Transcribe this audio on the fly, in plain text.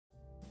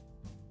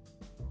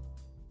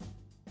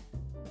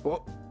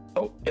Oh,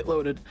 oh, it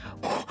loaded.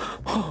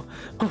 Oh,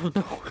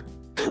 no.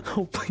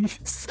 Oh,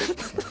 please.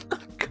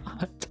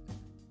 God.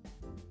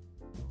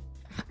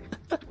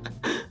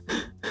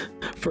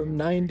 From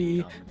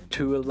 90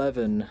 to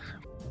 11.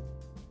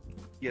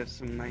 You have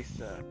some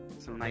nice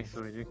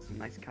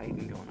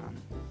kiting going on.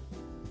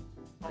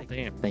 Oh,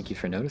 damn. Thank you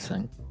for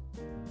noticing.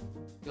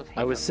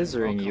 I was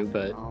scissoring you,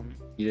 but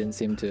you didn't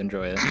seem to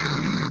enjoy it.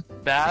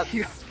 That's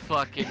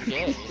fucking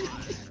gay.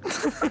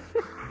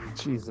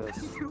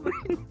 Jesus.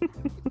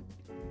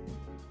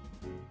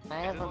 I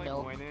have a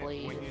milk,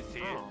 please. When you see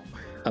it.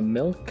 A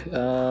milk?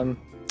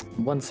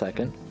 1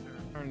 second.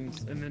 And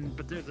then,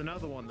 but there's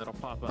another one that'll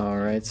pop up.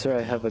 Alright, sir,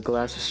 I have a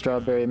glass of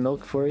strawberry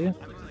milk for you.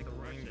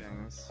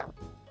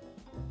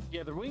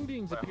 Yeah, the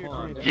wingdings appear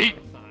to me Yeet.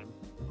 the time.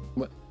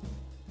 What?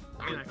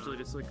 I can actually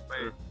just look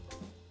for...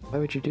 Why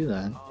would you do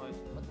that?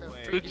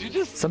 Did you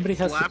just Somebody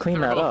has to slap clean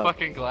the that real up.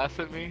 fucking glass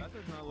at me? That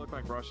does not look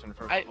like Russian,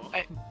 first of all.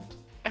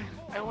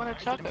 I want a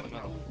chocolate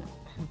milk.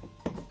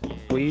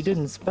 Well, you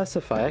didn't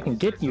specify. I can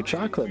get you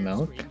chocolate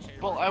milk.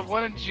 Well, I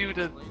wanted you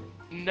to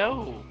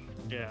know.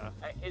 Yeah.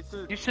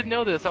 You should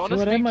know this. I want to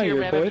What speak am I, to your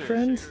your manager.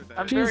 boyfriend?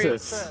 I'm very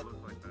Jesus. upset.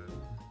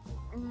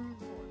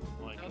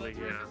 Likely,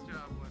 yeah.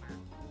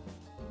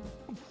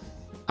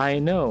 I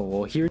know.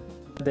 Well, here's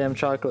damn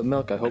chocolate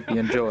milk. I hope you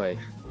enjoy.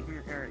 Come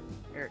here, Eric,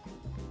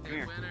 come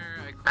here.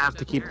 I have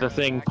to keep the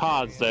thing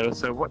paused, though,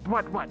 so what?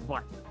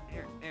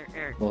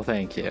 Eric. Well,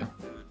 thank you.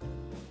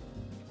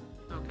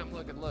 Oh, come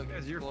look and look.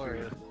 It's your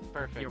glorious.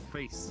 Perfect. Your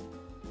face.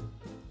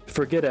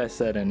 Forget I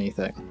said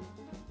anything.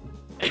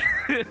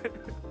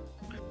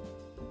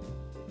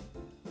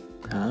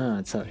 Ah,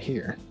 it's out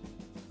here.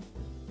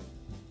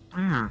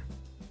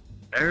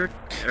 Eric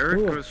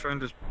Cool. was trying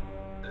to.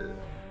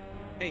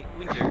 Hey,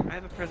 Winter, I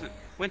have a present.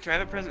 Winter, I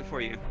have a present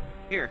for you.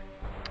 Here.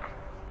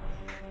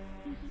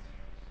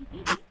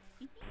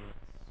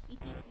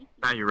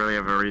 Now you really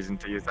have a reason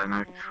to use that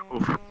knife.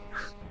 Oof.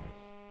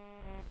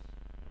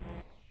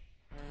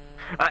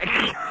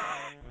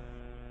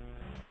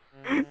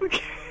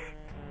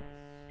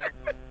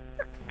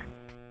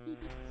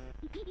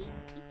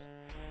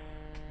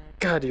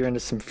 God, you're into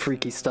some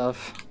freaky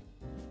stuff.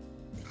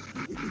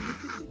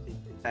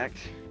 Act.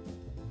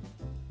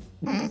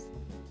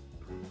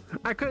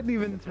 I couldn't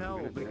even tell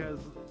because,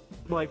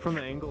 like, from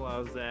the angle I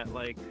was at,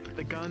 like,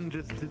 the gun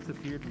just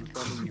disappeared in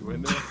front of you,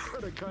 and then I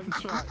heard a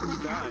gunshot and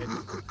you died.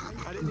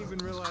 I didn't even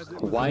realize it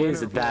was Why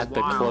is Winter for that a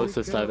the while.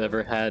 closest I've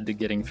ever had to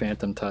getting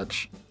Phantom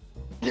Touch?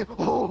 Get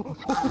away!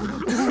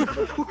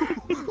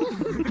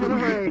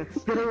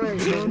 Get away!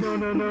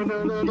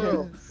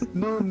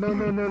 No!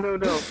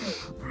 No!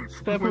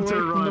 Step Winter,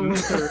 away from run. the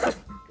Winter.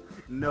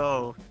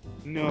 No.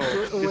 No.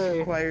 Get away. This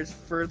requires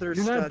further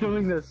You're study. not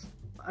doing this.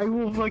 I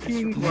will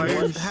fucking... What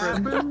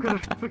happened? Gonna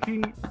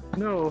fucking...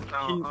 No.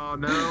 Oh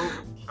no!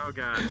 Oh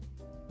god.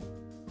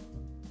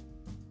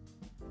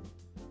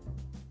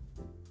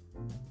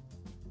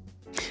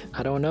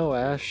 I don't know,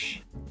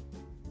 Ash,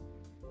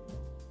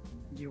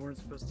 You weren't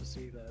supposed to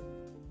see that.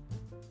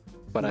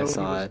 but I Nobody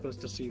saw was it.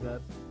 supposed to see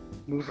that.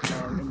 Move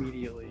along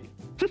immediately.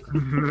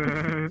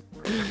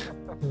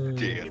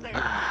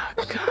 Ah,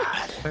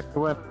 God.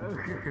 What?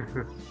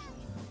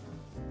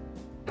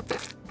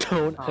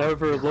 Don't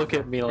ever look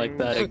at me like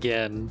that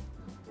again.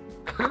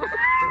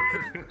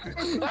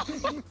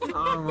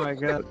 Oh my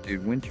god.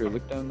 Dude, Winter,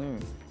 look down there.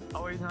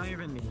 Oh, he's not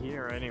even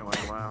here anyway,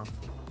 wow.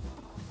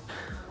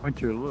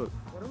 Winter, look.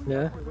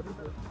 Yeah?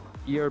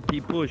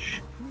 ERP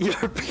push.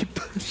 ERP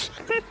push.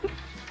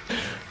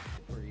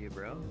 For you,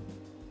 bro.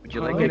 Would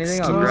you like like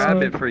anything? I'll excuse grab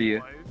me? it for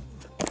you.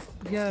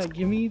 Yeah,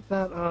 give me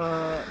that,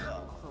 I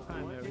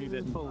know he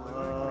didn't.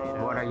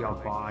 What are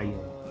you buying?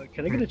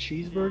 Can I get a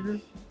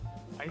cheeseburger?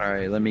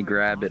 Alright, let me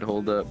grab it.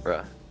 Hold up,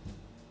 bruh.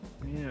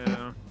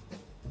 Yeah.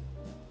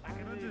 I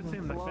can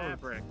understand the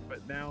fabric,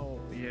 but now,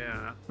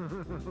 yeah.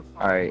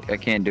 Alright, I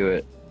can't do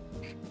it.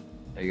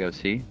 There you go,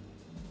 see?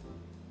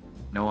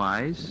 No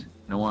eyes,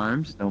 no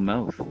arms, no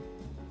mouth.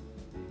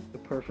 The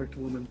perfect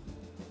woman.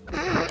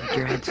 Get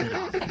your headset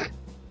off.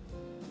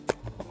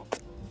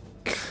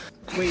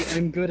 Wait,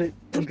 I'm good at,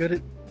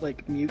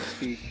 like, mute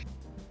speak.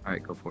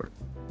 Alright, go for it.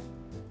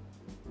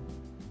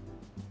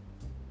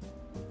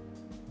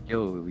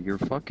 Yo, you're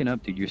fucking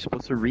up, dude. You're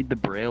supposed to read the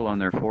braille on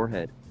their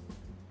forehead.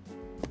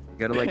 You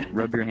gotta, like,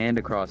 rub your hand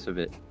across of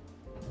it.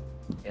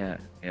 Yeah,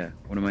 yeah.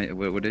 What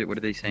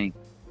are they saying?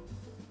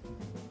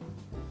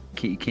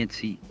 You can't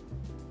see.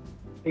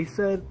 They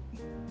said,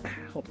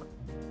 hold on.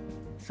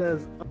 It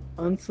says,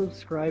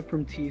 unsubscribe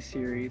from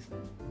T-Series.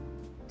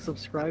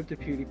 Subscribe to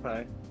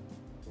PewDiePie.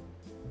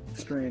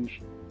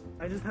 Strange.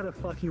 I just had a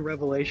fucking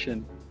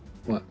revelation.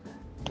 What?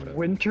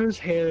 Winter's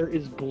hair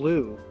is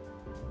blue.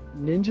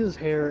 Ninja's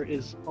hair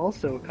is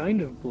also kind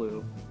of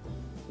blue.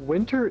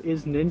 Winter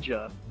is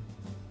Ninja.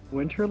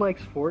 Winter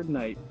likes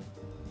Fortnite.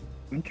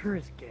 Winter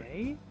is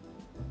gay?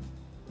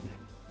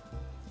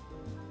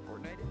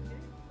 Fortnite is gay?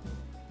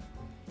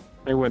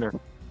 Hey, Winter.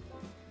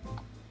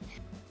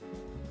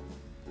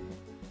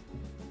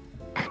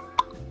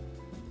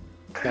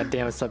 God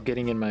damn it, stop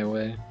getting in my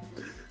way.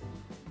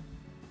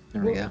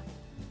 There we go.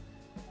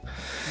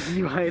 Did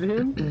you hide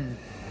him?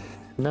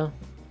 No.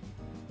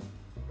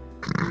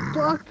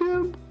 Blocked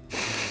him?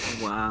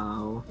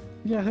 Wow.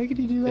 Yeah, how could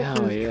you do that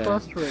Oh, to his yeah.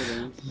 trust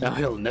ratings? No,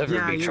 he'll never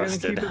Yeah, be you're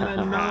trusted. gonna keep him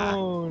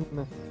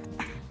unknown.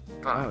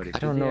 Wow, I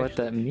don't know what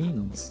that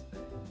means.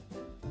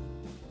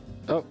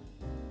 Oh.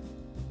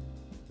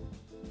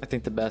 I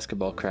think the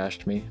basketball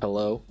crashed me.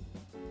 Hello?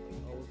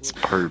 It's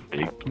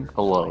perfect.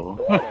 Hello.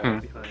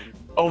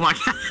 Oh my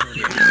god.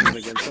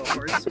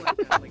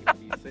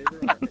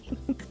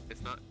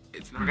 It's not.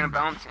 We're gonna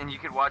bounce, and you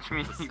could watch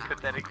me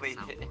pathetically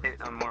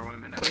hit on more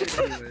women.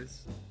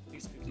 Anyways.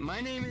 My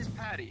name is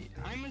Patty.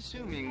 I'm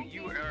assuming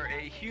you are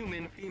a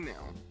human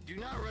female. Do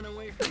not run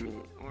away from me,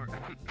 or...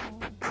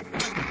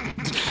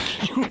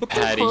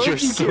 Patty, you're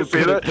so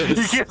good at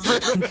this.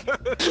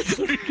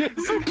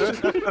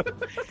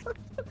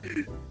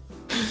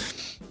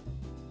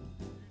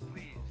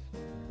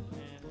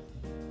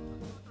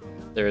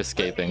 They're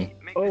escaping.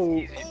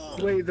 Oh,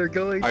 wait, they're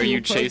going. Are to you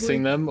a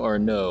chasing public? them or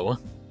no?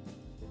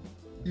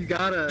 You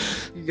gotta,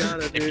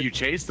 dude. If you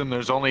chase them,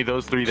 there's only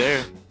those three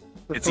there.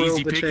 The It's thrill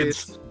easy of the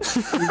pickings. chase.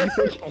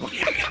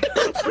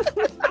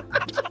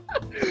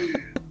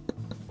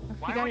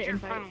 Why would your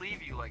friend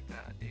leave you like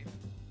that, dude?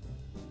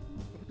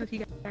 If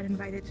you got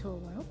invited to a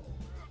well?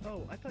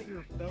 Oh, I thought you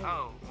were felon.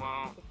 Oh,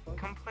 well,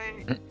 come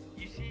play.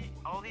 You see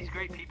all these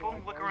great people?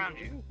 Look around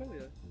you.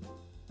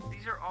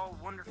 These are all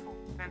wonderful,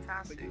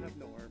 fantastic,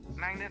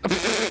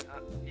 magnificent.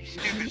 You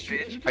stupid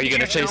bitch. Are you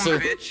gonna chase her?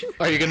 Bitch.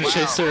 Are you gonna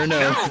chase her or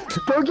no?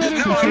 Go get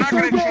it, No, I'm not go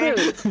gonna get change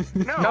it!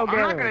 No, I'm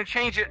not gonna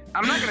change it.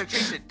 I'm not gonna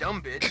chase it, dumb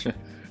bitch.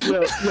 Yo,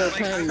 Like,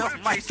 Patty,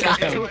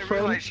 myself until I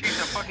realize she's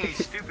a fucking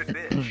stupid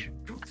bitch.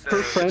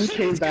 her friend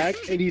came back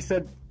and he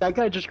said, that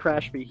guy just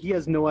crashed me. He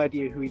has no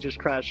idea who he just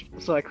crashed,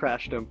 so I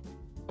crashed him.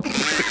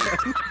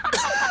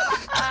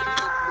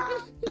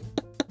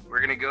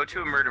 We're gonna go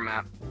to a murder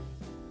map,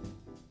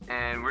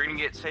 and we're gonna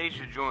get Sage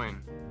to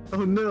join,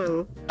 Oh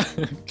no.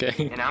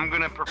 Okay. and I'm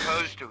gonna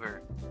propose to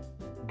her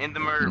in the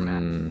murder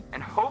map, Mm.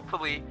 and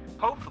hopefully,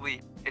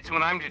 it's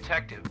when I'm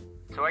detective,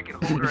 so I can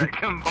hold her at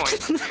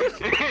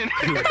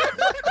gunpoint.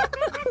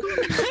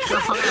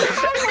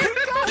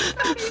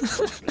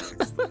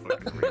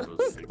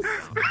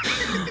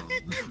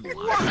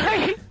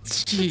 Why?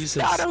 Jesus.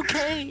 Not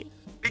okay.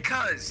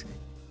 Because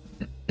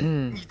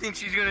you think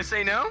she's gonna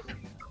say no?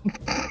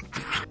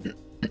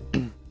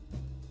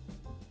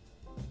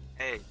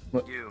 Hey,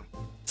 What? you.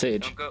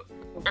 Sage. Don't go.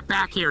 Get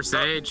back here,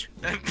 Sage.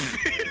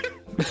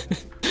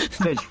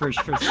 Sage, first,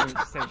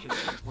 Sage.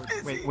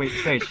 Wait,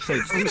 Sage,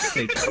 first.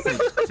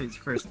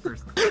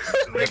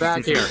 Get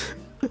back here.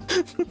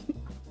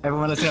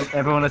 Everyone listen up,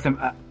 everyone listen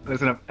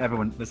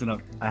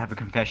up. I have a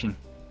confession.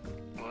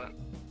 What?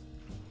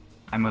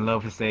 I'm in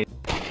love with Sage.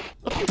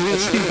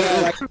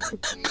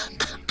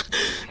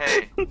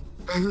 Hey,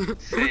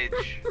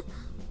 Sage.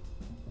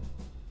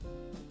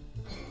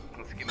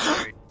 Let's get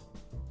married.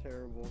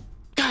 Terrible.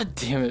 God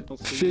damn it. I'll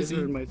see you Fizzy.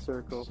 in my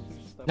circle.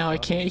 Stop Now I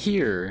talking. can't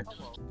hear.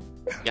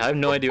 Yeah, I have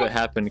no idea what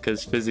happened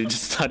because Fizzy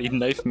just thought he'd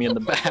knife me in the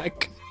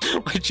back.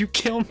 Why'd you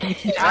kill me?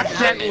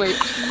 Accidentally.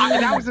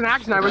 That was an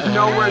accident. I was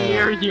nowhere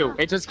near you.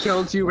 It just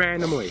killed you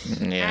randomly.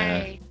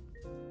 Yeah.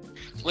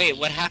 Wait,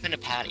 what happened to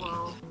Patty?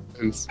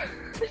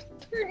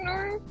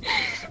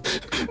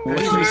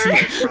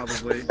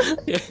 Probably.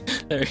 Yeah,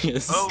 there he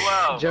is. Oh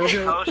wow,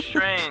 Jojo. how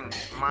strange.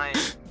 My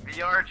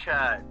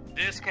VRChat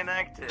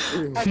disconnected.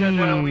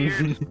 Jojo.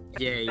 Weird.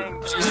 Yay.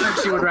 She said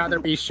she would rather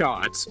be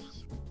shot.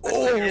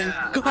 Oh,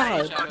 Yeah, I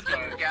God.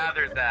 fucking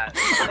gathered that.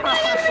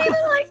 I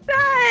didn't like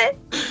that!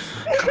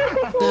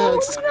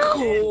 That's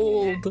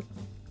cold.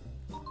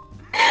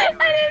 I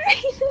didn't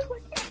mean to.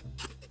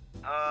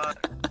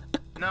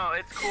 No,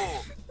 it's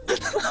cool.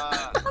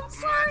 I'm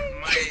sorry.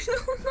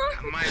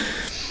 My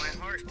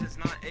heart does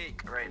not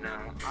ache right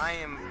now. I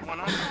am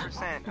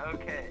 100%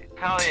 okay.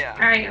 Hell yeah.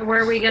 Alright,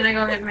 where are we gonna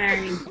go get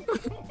married?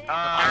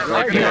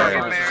 We're gonna go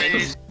get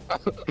married.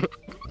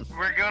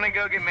 We're gonna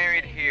go get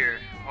married here.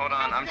 Hold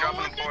on, I'm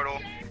dropping a portal.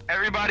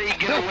 Everybody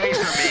get away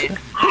from me.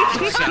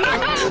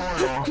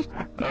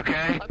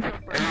 Okay?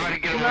 Everybody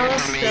get away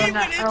from me.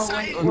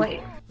 Oh, wait.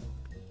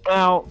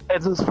 Now,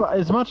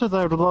 as much as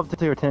I would love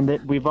to attend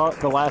it, we've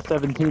the last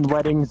 17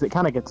 weddings. It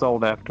kind of gets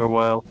old after a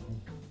while.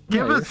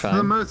 Give you're us fine.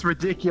 the most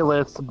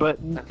ridiculous, but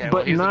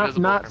well, he's not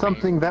invisible for me.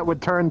 something that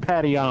would turn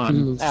Patty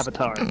on.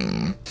 Avatar.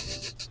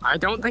 I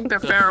don't think the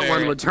fair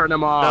one would turn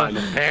him on.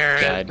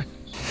 God.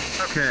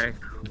 Okay.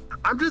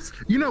 I'm just.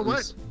 You know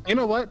what? You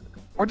know what?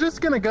 We're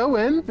just gonna go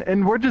in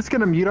and we're just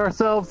gonna mute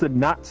ourselves and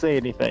not say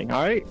anything.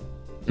 All right?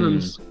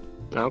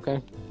 Okay.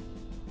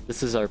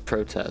 This is our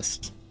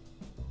protest.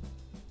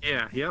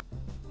 Yeah. Yep.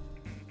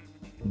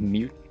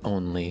 Mute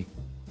only.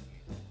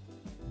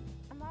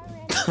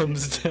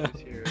 Thumbs down.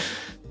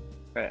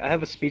 Alright, I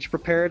have a speech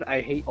prepared.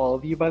 I hate all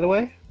of you, by the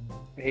way.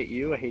 I hate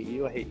you, I hate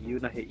you, I hate you,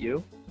 and I hate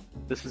you.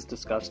 This is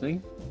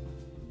disgusting.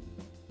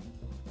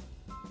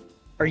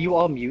 Are you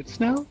all mutes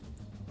now?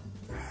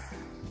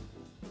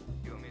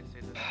 You want me to say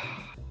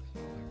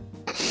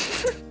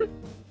that?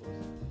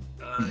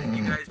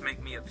 You guys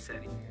make me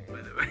upsetting,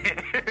 by the way.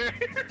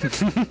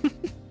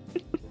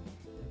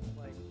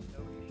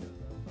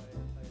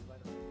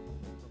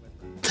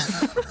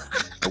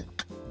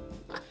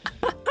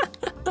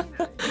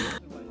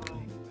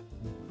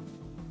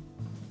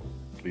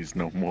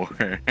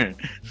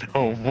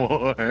 No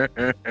more.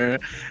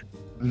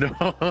 No,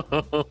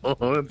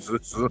 this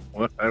is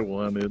what I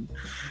wanted.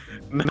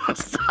 No,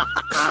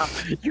 stop!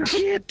 You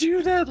can't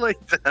do that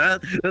like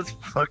that. That's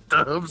fucked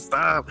up.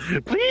 Stop,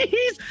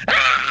 please.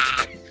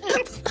 Ah!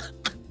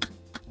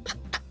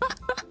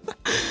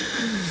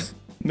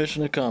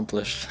 Mission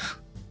accomplished.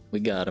 We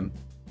got him.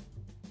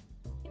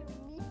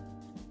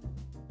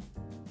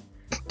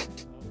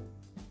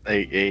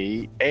 Hey,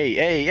 hey, hey,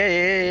 hey,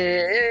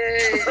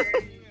 hey,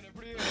 hey,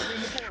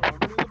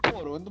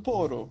 In the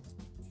portal.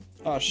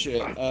 Oh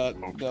shit. No.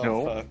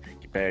 Fuck.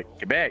 Get back.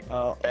 Get back.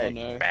 Oh back.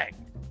 no. Back.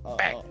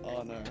 Back.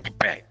 Oh no. Get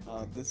back.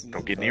 This is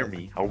Don't get near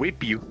me. I'll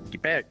whip you.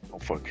 Get back. Oh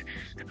fuck.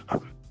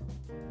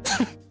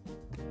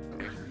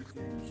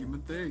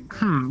 Human thing.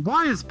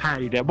 Why is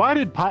Patty dead? Why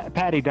did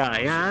Patty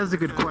die? Yeah, that's a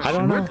good question. I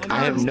don't know.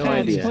 I have no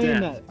idea. Explain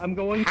that. I'm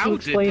going to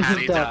explain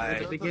his death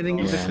at the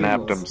beginning of the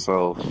Snapped sequels.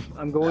 himself.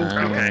 I'm going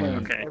to explain.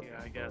 Okay.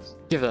 Yeah, I guess.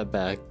 Give that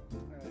back.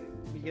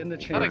 Begin the I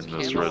chance. think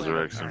this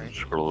resurrection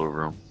scroll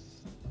over him.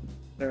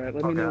 Alright,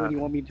 let me know when you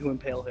want me to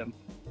impale him.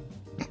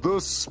 The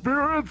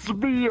spirits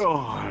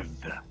beyond.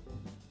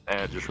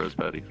 Just res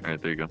Patty.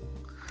 Alright, there you go.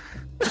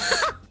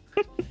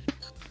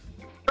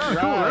 Oh,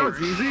 cool. That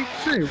was easy.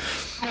 True.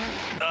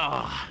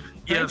 Ah,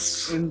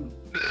 yes. And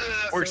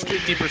Works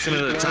 50%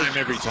 of the time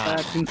every time.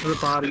 back into the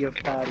body of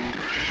Patty.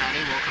 Patty,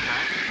 welcome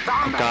back.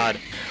 Oh God.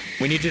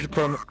 We need you to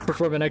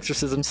perform an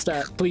exorcism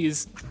stat,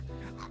 please.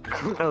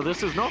 No,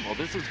 this is normal.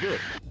 This is good.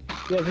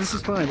 Yeah, this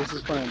is fine. This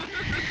is fine.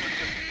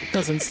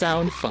 Doesn't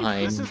sound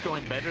fine. This is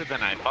going better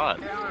than I thought.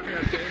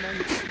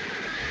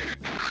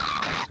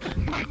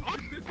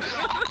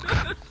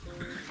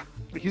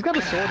 He's got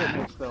a sword in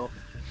this, though.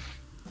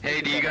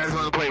 Hey, do you guys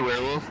want to play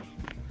werewolf?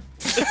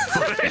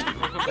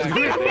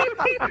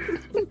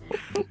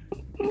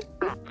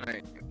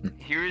 Alright,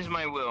 here is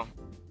my will.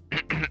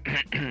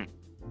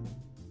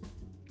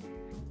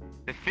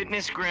 The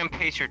Fitness Gram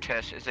Pacer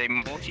Test is a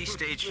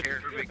multi-stage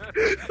aerobic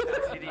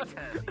capacity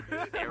test.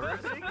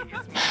 Aerobic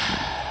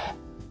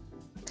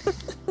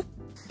is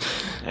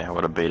Yeah,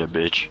 what a beta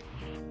bitch.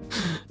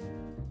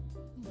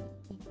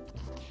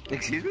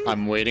 Excuse me?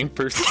 I'm waiting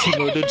for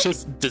Simo to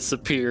just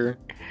disappear.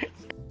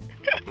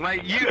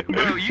 Like,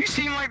 bro, you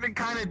seem like the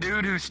kind of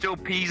dude who still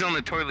pees on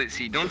the toilet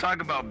seat. Don't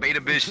talk about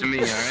beta bitch to me,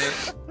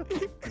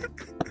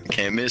 alright?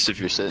 Can't miss if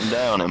you're sitting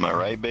down, am I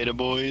right, beta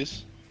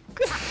boys?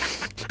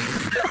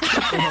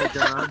 Oh my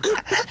God.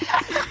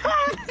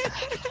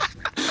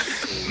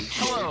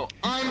 Hello,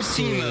 I'm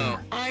Simo.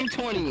 I'm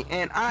 20,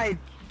 and I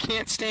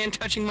can't stand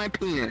touching my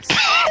penis.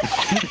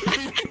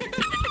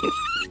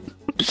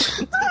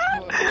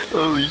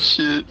 Holy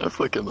shit, I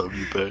fucking love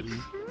you, Patty.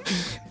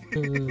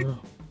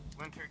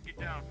 Winter, get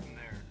down from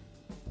there.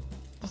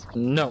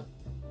 No.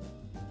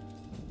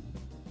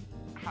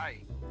 Hi.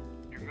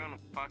 You're gonna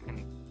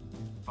fucking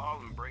fall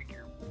and break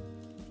your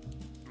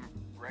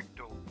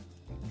rectal.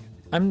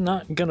 I'm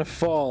not gonna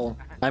fall.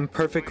 I'm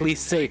perfectly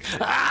safe.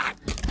 Ah!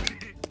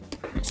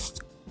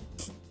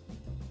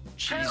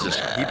 Jesus,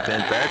 keep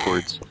bent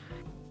backwards.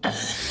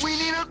 We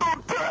need a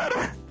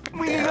doctor!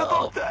 We need a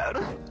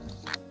doctor!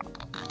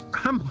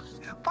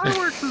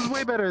 Fireworks is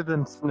way better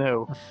than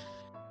snow.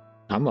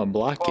 I'm gonna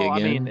block you Well, I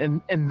again.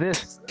 mean, in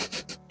this,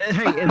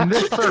 hey, in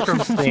this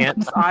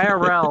circumstance,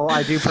 IRL,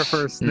 I do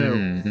prefer snow.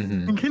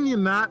 Mm-hmm. Can you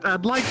not?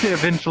 I'd like to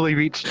eventually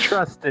reach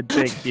trusted.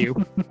 Thank you.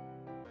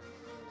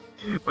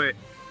 Wait,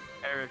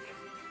 Eric.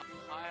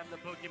 I am the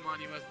Pokemon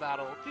you must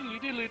battle. Diddly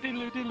diddly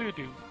diddly diddly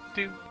doo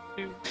doo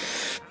doo.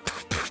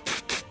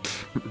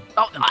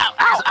 Oh, ow,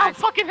 ow, ow,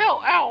 fucking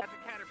hell, ow!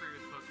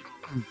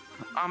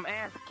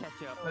 Ass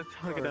ketchup. let's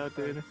hug it out,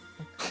 dude.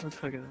 Let's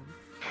hug it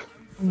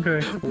out.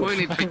 Okay. What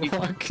did you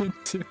walk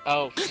into?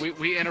 Oh,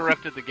 we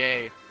interrupted the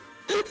gay.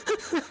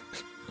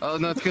 Oh,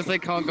 no, it's because they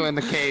can't go in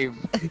the cave.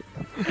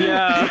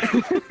 Yeah,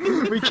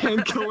 we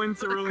can't go in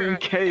Cerulean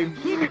Cave.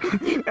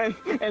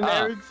 And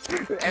Eric's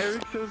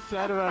so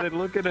sad about it.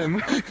 Look at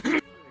him.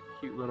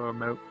 Cute little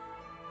remote.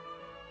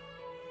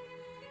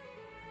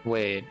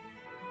 Wait.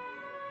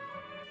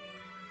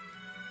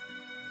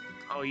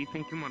 Oh, you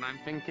thinking what I'm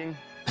thinking?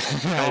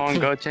 Go on,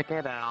 go check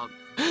it out.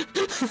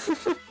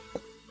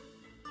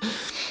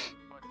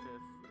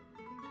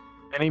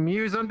 Any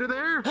Mews under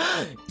there?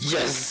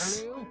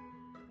 Yes.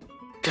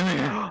 Come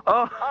here.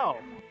 Oh. Uh-oh.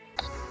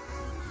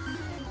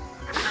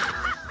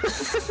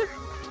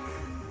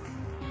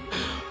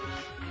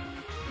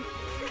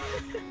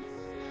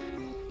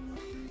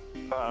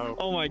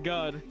 Oh my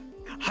God.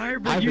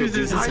 Hybrid Hybrid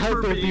uses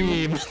hyper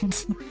beam.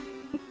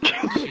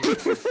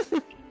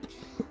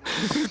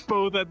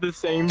 Both at the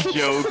same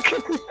joke.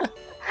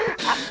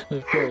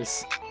 Of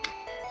course.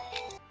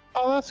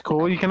 Oh, that's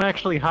cool. You can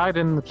actually hide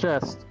in the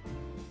chest.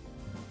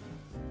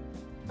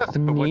 That's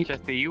But what neat.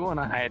 chest do you want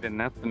to hide in?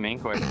 That's the main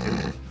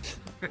question.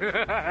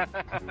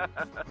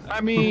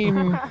 I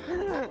mean,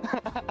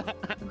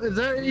 is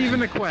that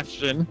even a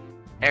question?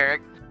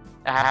 Eric,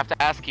 I have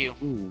to ask you,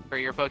 for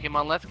your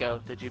Pokemon Let's Go,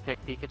 did you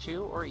pick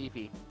Pikachu or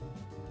Eevee?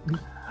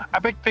 I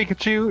picked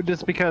Pikachu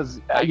just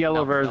because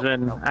yellow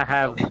version. I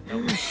have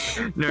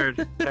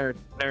nerd.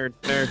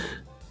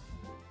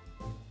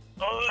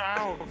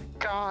 Oh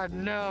God,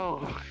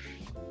 no!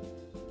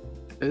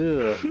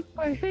 Ugh.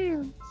 My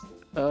hands.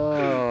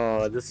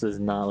 Oh, this does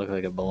not look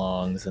like it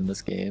belongs in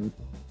this game.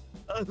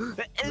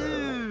 Wait,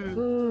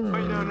 no.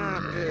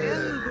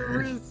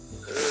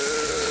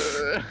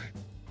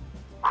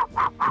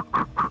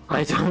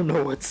 I don't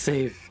know what's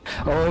safe.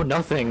 Oh,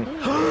 nothing.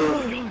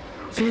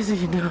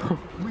 Fizzy, no.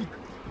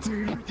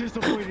 Dude, we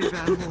disappointed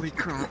that. Holy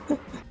crap.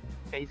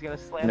 He's gonna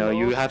slam. No,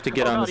 you those. have to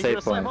get Oh, on God, the he's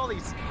safe gonna point. slam all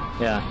these.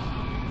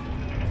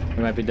 Yeah.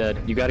 You might be dead.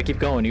 You gotta keep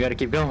going. You gotta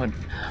keep going.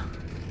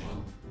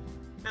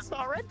 It's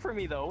not red for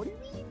me though. What do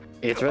you mean?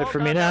 It's red for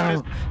me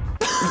now.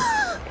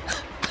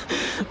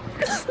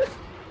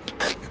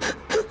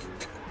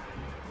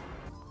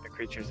 The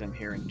creatures in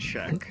here in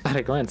check. At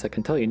a glance, I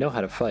can tell you know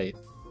how to fight.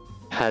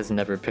 Has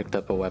never picked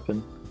up a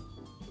weapon.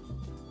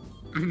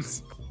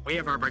 We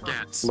have our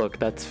baguettes. Look,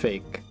 that's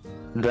fake.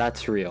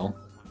 That's real.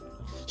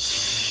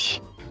 Shh.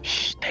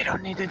 They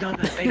don't need to know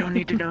that. They don't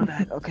need to know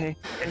that. Okay.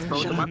 It's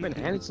both a weapon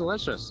and it's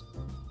delicious.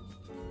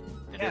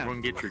 Did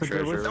everyone get your But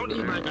there was- treasure? Don't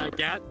eat my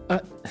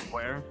baguette.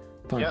 Where?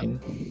 Fine.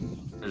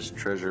 There's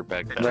treasure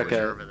back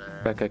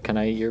there. Becca, can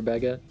I eat your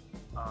baguette?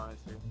 Oh, I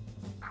see.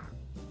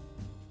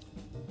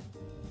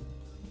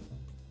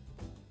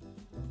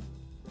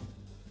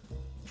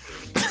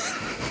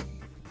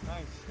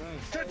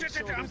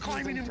 I'm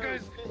climbing him,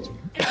 guys.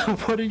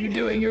 What are you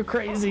doing? You're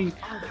crazy.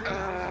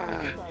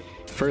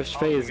 First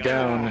phase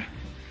down.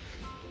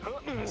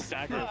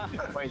 Stagger.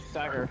 Wait,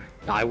 stagger.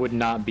 I would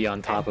not be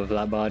on top of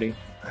that body.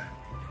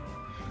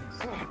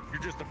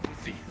 You're just a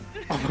pussy.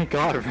 Oh my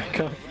god,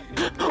 Rebecca.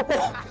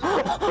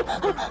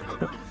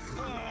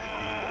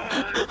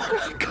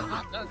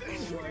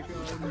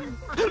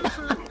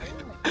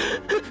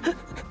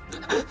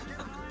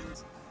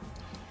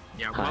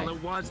 Yeah, Hi. well,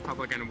 it was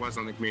public and it was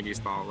on the community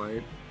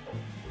spotlight.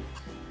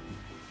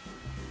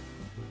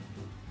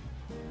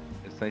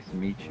 It's nice to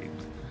meet you.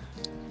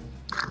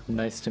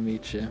 Nice to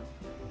meet you.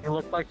 You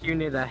look like you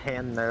need a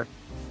hand there.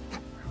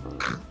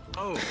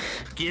 Oh,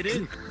 get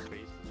in.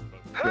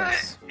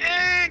 Yes.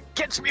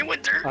 Catch me,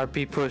 Winter.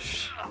 RP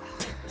push.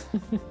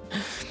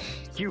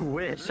 You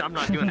wish. I'm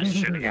not doing this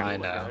shit again. I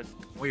know.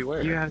 Wait,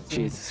 where? You have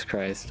Jesus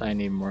Christ, I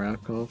need more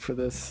alcohol for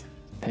this.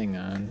 Hang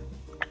on.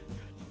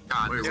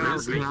 God, Wait, this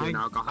where's is making mine? an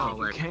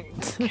alcoholic.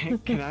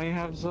 Can I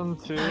have some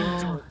too?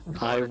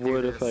 I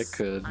would if I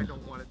could. I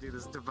don't want to do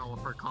this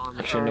developer comment.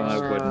 Actually, no,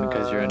 I wouldn't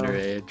because you're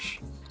underage.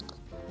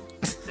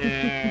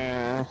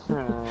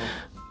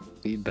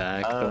 Be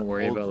back. Don't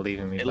worry well, about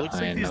leaving me It looks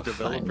like behind. these I'll find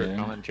developer you.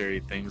 commentary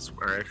things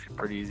are actually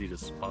pretty easy to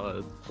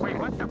spot. Wait,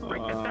 what the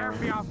freak? The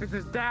therapy office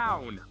is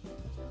down!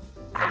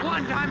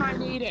 One time I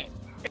need it!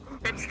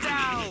 It's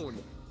down!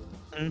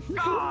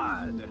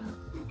 God!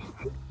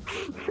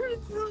 There's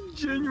some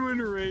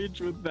genuine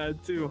rage with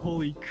that too.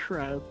 Holy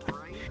crap.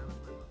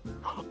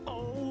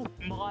 Oh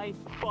my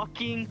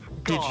fucking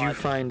god. Did you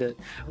find it?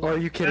 Oh, are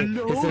you kidding?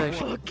 No Is it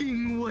actually...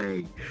 fucking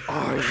way.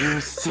 Are you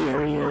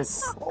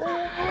serious?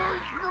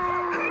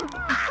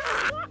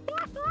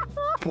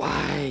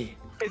 Why?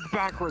 It's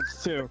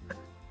backwards too.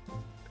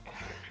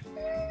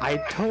 I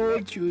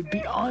told you it'd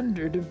be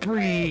under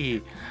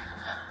debris.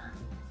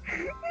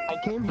 I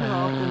came here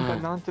often,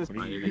 but not this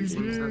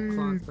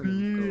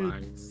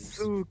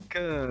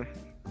Suka.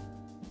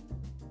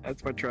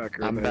 That's my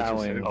tracker. I'm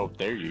bowing. Oh,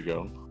 there you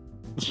go.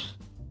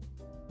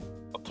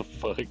 What the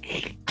fuck?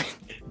 It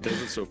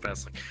does it so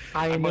fast.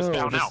 Like, I must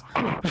know. bow now.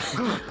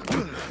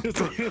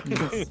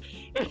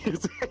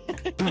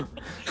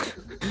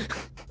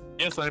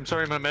 Yes, I'm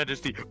sorry, my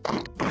majesty.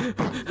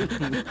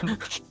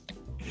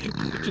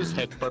 Just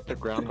headbutt the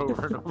ground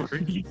over and over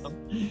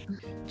again.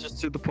 Just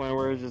to the point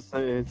where it's just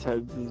its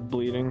head is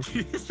bleeding.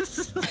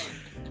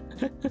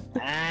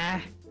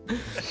 Ah.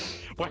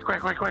 Whack,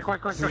 whack, whack, whack,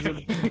 whack, whack.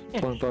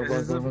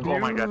 Oh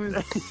my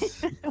god.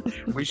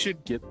 We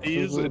should get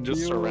these and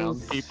just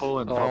surround people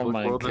in Oh public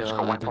my world and just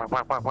go whack, God.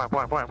 whack, whack, whack,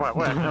 whack, whack, whack,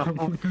 whack,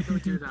 whack. Go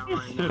do that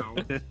right now.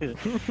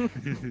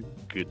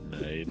 Good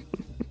night.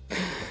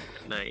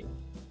 Night.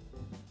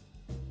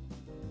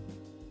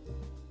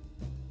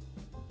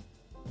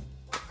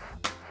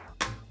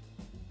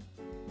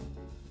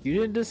 You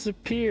didn't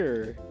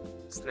disappear.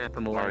 Snap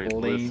him Alright,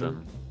 away.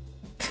 listen.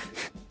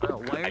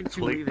 Why aren't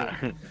you leaving?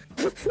 I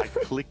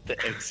clicked the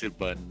exit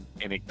button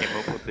and it came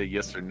up with a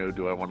yes or no,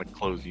 do I want to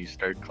close? You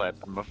start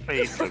clapping my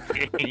face,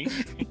 okay?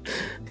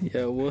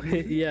 Yeah, we'll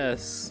hit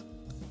yes.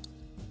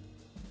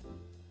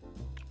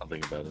 I'll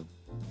think about it.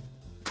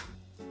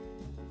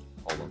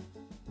 Hold on.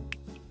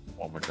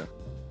 One more time.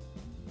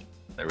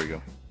 There we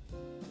go.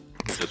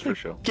 Just for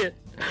show. Get.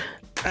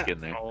 Get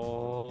in there.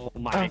 Oh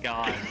my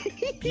god.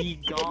 Be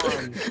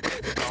gone.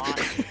 God.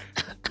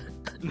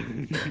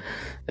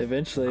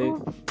 Eventually,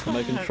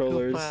 my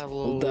controllers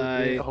will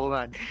die. Hold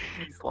on.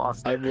 He's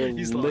lost. I will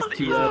He's lick lost.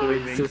 you out of He's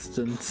leaving.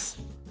 existence.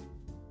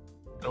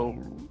 Oh.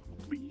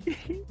 Give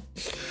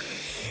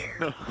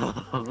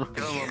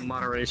him a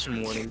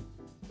moderation warning.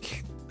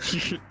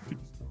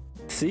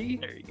 See?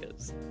 There he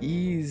goes.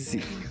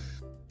 Easy.